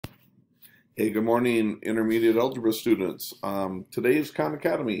Hey, good morning, intermediate algebra students. Today's Khan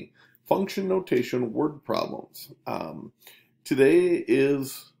Academy function notation word problems. Today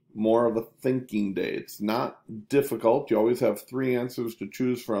is more of a thinking day. It's not difficult. You always have three answers to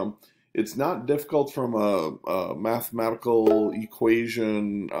choose from. It's not difficult from a mathematical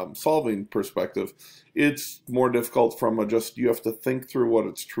equation solving perspective. It's more difficult from a just you have to think through what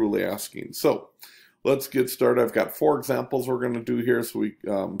it's truly asking. So let's get started. I've got four examples we're going to do here so we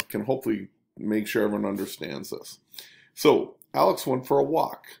can hopefully make sure everyone understands this. So Alex went for a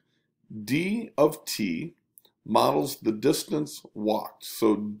walk. D of t models the distance walked.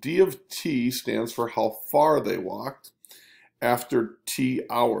 So D of t stands for how far they walked after t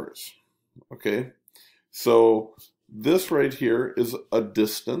hours. Okay, so this right here is a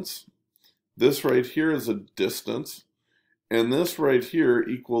distance. This right here is a distance. And this right here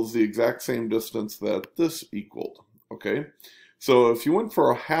equals the exact same distance that this equaled. Okay, so if you went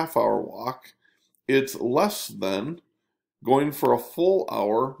for a half-hour walk, it's less than going for a full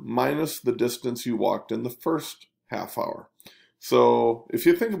hour minus the distance you walked in the first half hour. So if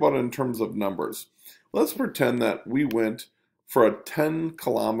you think about it in terms of numbers, let's pretend that we went for a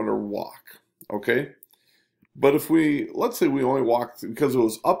 10-kilometer walk, okay? But if let's say we only walked, because it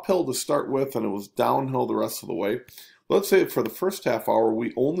was uphill to start with and it was downhill the rest of the way, let's say for the first half hour,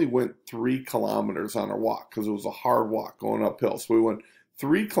 we only went 3 kilometers on our walk because it was a hard walk going uphill. So we went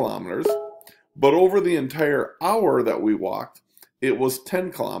 3 kilometers, but over the entire hour that we walked, it was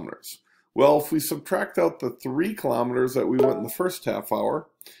 10 kilometers. Well, if we subtract out the 3 kilometers that we went in the first half hour,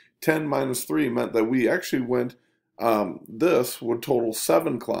 10 minus 3 meant that we actually went, this would total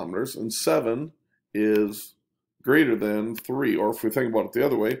 7 kilometers, and 7 is greater than 3. Or if we think about it the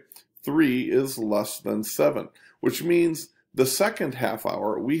other way, 3 is less than 7, which means the second half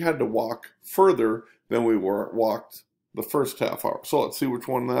hour we had to walk further than we walked the first half hour. So let's see which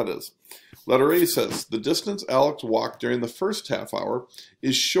one that is. Letter A says, the distance Alex walked during the first half hour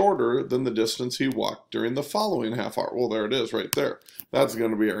is shorter than the distance he walked during the following half hour. Well, there it is right there. That's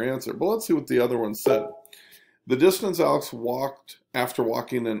going to be our answer. But let's see what the other one said. The distance Alex walked after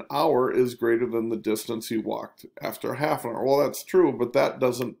walking an hour is greater than the distance he walked after half an hour. Well, that's true, but that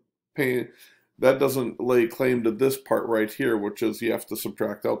doesn't lay claim to this part right here, which is you have to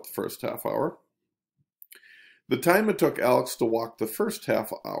subtract out the first half hour. The time it took Alex to walk the first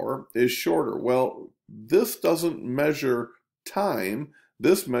half hour is shorter. Well, this doesn't measure time.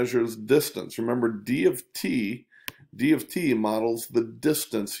 This measures distance. Remember, D of t models the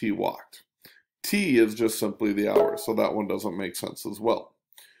distance he walked. T is just simply the hour, so that one doesn't make sense as well.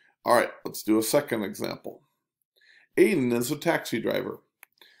 All right, let's do a second example. Aiden is a taxi driver.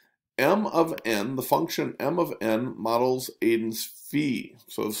 M of n, the function m of n models Aiden's fee.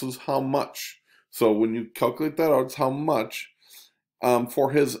 So this is how much. So when you calculate that out, it's how much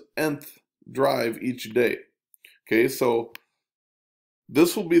for his nth drive each day. Okay, so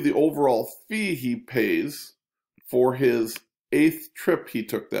this will be the overall fee he pays for his 8th trip he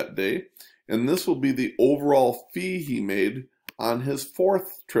took that day. And this will be the overall fee he made on his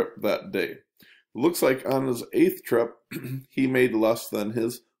 4th trip that day. It looks like on his 8th trip, he made less than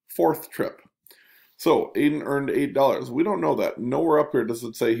his 4th trip. So Aiden earned $8. We don't know that. Nowhere up here does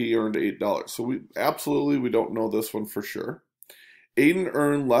it say he earned $8. So we don't know this one for sure. Aiden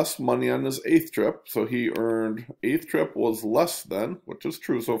earned less money on his 8th trip. So he earned 8th trip was less than, which is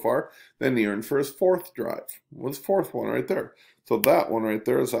true so far, than he earned for his 4th drive. Was 4th one right there. So that one right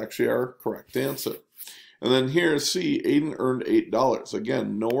there is actually our correct answer. And then here, C, Aiden earned $8.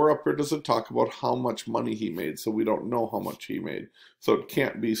 Again, nowhere up here does it talk about how much money he made, so we don't know how much he made. So it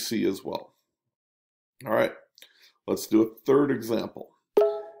can't be C as well. All right, let's do a third example.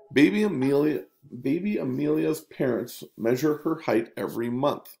 Baby Amelia's parents measure her height every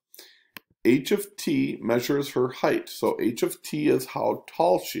month. H of t measures her height. So H of t is how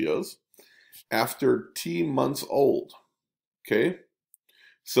tall she is after t months old. Okay,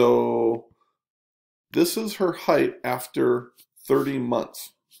 so this is her height after 30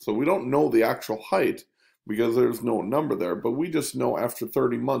 months. So we don't know the actual height because there's no number there, but we just know after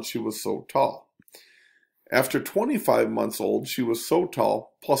 30 months she was so tall. After 25 months old, she was so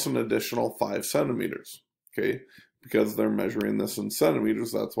tall, plus an additional 5 centimeters, okay? Because they're measuring this in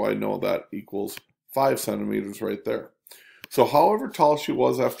centimeters, that's why I know that equals 5 centimeters right there. So however tall she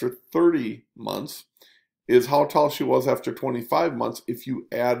was after 30 months is how tall she was after 25 months if you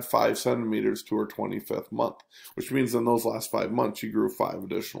add 5 centimeters to her 25th month, which means in those last 5 months, she grew 5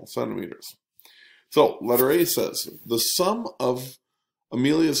 additional centimeters. So letter A says, the sum of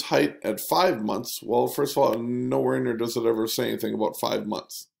Amelia's height at 5 months, well, first of all, nowhere in here does it ever say anything about 5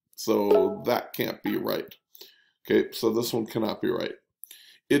 months. So that can't be right. Okay, so this one cannot be right.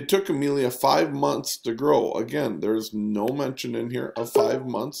 It took Amelia 5 months to grow. Again, there's no mention in here of 5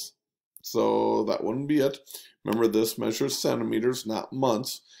 months, so that wouldn't be it. Remember, this measures centimeters, not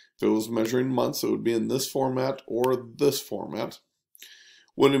months. If it was measuring months, it would be in this format or this format.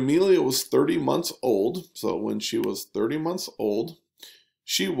 When Amelia was 30 months old, so when she was 30 months old,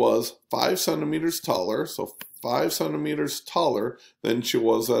 she was 5 centimeters taller, so 5 centimeters taller than she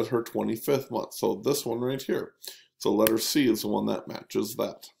was at her 25th month. So this one right here. So letter C is the one that matches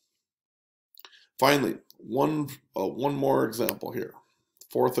that. Finally, one more example here.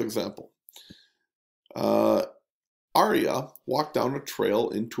 Fourth example. Arya walked down a trail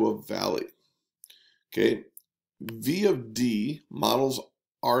into a valley. Okay, V of D models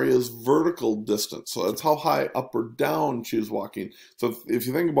Arya's vertical distance. So that's how high up or down she's walking. So if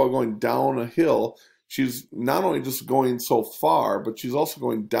you think about going down a hill, she's not only just going so far, but she's also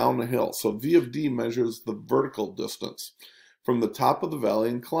going down a hill. So V of D measures the vertical distance from the top of the valley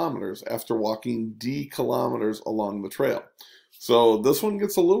in kilometers after walking D kilometers along the trail. So this one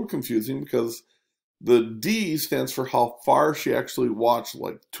gets a little confusing because the D stands for how far she actually walked,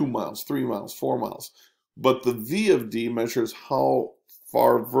 like 2 miles, 3 miles, 4 miles. But the V of D measures how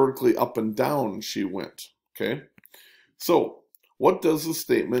far vertically up and down she went, okay? So what does the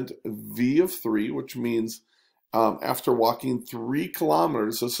statement V of 3, which means after walking 3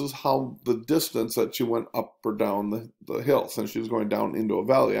 kilometers, this is how the distance that she went up or down the hill. Since she was going down into a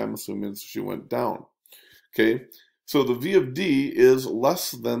valley, I'm assuming she went down, okay? So the V of D is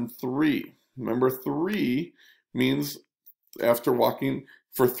less than 3. Remember, 3 means after walking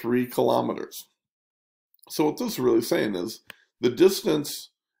for 3 kilometers. So what this is really saying is the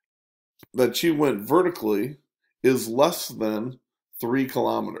distance that she went vertically is less than 3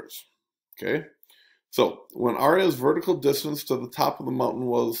 kilometers, okay? So when Arya's vertical distance to the top of the mountain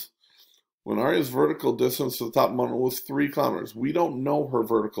was, 3 kilometers, we don't know her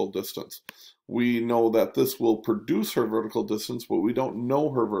vertical distance. We know that this will produce her vertical distance, but we don't know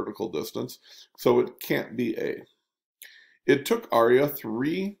her vertical distance, so it can't be A. It took Arya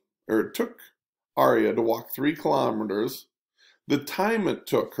to walk 3 kilometers. The time it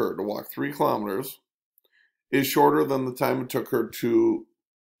took her to walk 3 kilometers is shorter than the time it took her to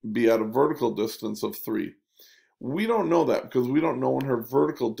be at a vertical distance of 3. We don't know that because we don't know when her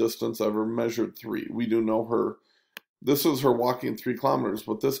vertical distance ever measured 3. We do know this is her walking 3 kilometers,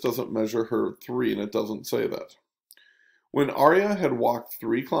 but this doesn't measure her 3, and it doesn't say that. When Arya had walked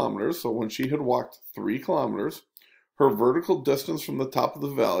 3 kilometers, so when she had walked 3 kilometers, her vertical distance from the top of the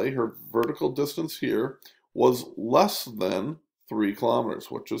valley, her vertical distance here, was less than 3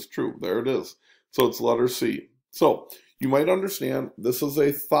 kilometers, which is true. There it is. So it's letter C. So you might understand this is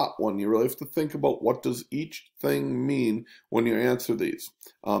a thought one. You really have to think about what does each thing mean when you answer these.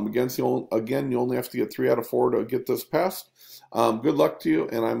 Again, you only have to get 3 out of 4 to get this passed. Good luck to you,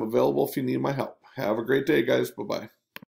 and I'm available if you need my help. Have a great day, guys. Bye-bye.